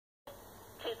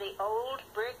the old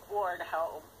brick ward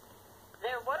home.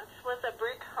 There once was a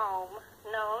brick home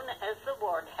known as the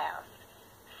Ward House,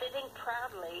 sitting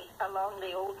proudly along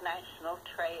the old National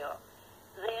Trail,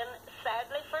 then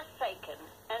sadly forsaken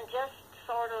and just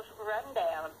sort of run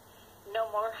down, no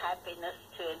more happiness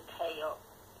to entail.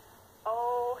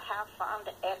 Oh, how fond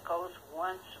echoes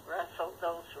once rustled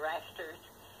those rafters.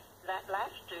 That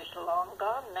laughter's long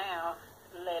gone now,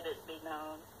 let it be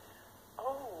known.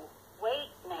 Oh,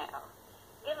 wait now,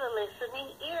 give a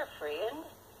listening ear, friend.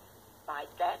 Might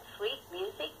that sweet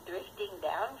music drifting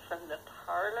down from the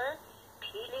parlor,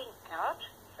 pealing out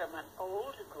from an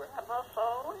old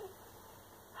gramophone?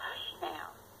 Hush now,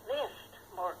 list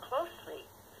more closely.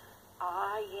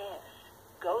 Ah, yes,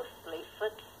 ghostly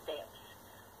footsteps.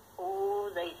 Oh,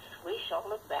 they swish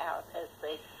all about as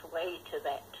they sway to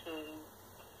that tune.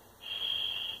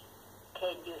 Shh,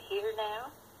 can you hear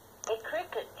now? A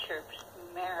cricket chirps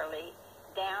merrily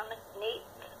down neath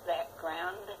that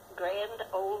grand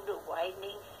old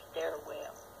winding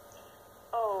stairwell.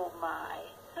 Oh my,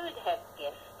 who'd have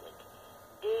guessed it?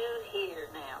 Do hear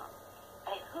now.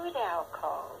 A hoot owl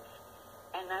calls.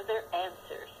 Another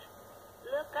answers.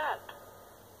 Look up.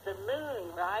 The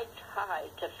moon rides high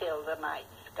to fill the night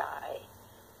sky.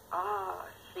 Ah,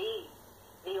 see,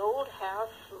 the old house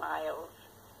smiles.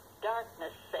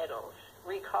 Darkness settles,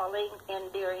 recalling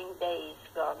endearing days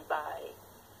gone by.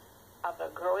 Of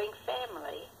a growing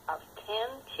family of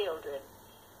 10 children,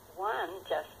 one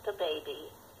just a baby,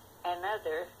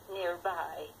 another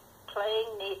nearby,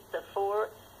 playing neath the 4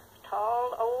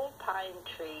 tall old pine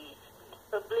trees,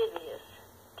 oblivious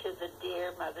to the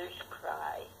dear mother's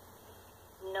cry.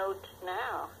 Note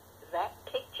now, that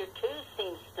picture too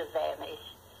seems to vanish,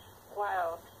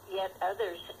 while yet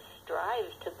others strive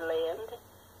to blend.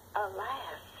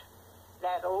 Alas,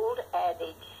 that old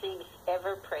adage seems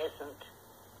ever present.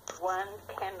 One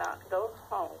cannot go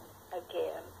home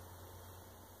again.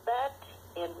 But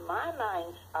in my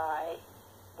mind's eye,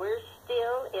 we're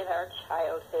still in our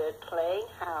childhood playing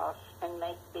house and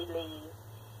make-believe,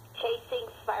 chasing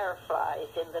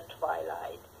fireflies in the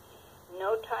twilight.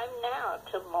 No time now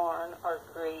to mourn or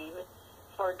grieve,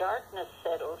 for darkness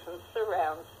settles and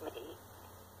surrounds me.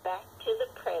 Back to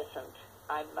the present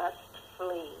I must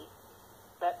flee.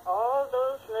 But all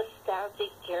those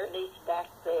nostalgic journeys back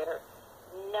there,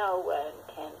 no one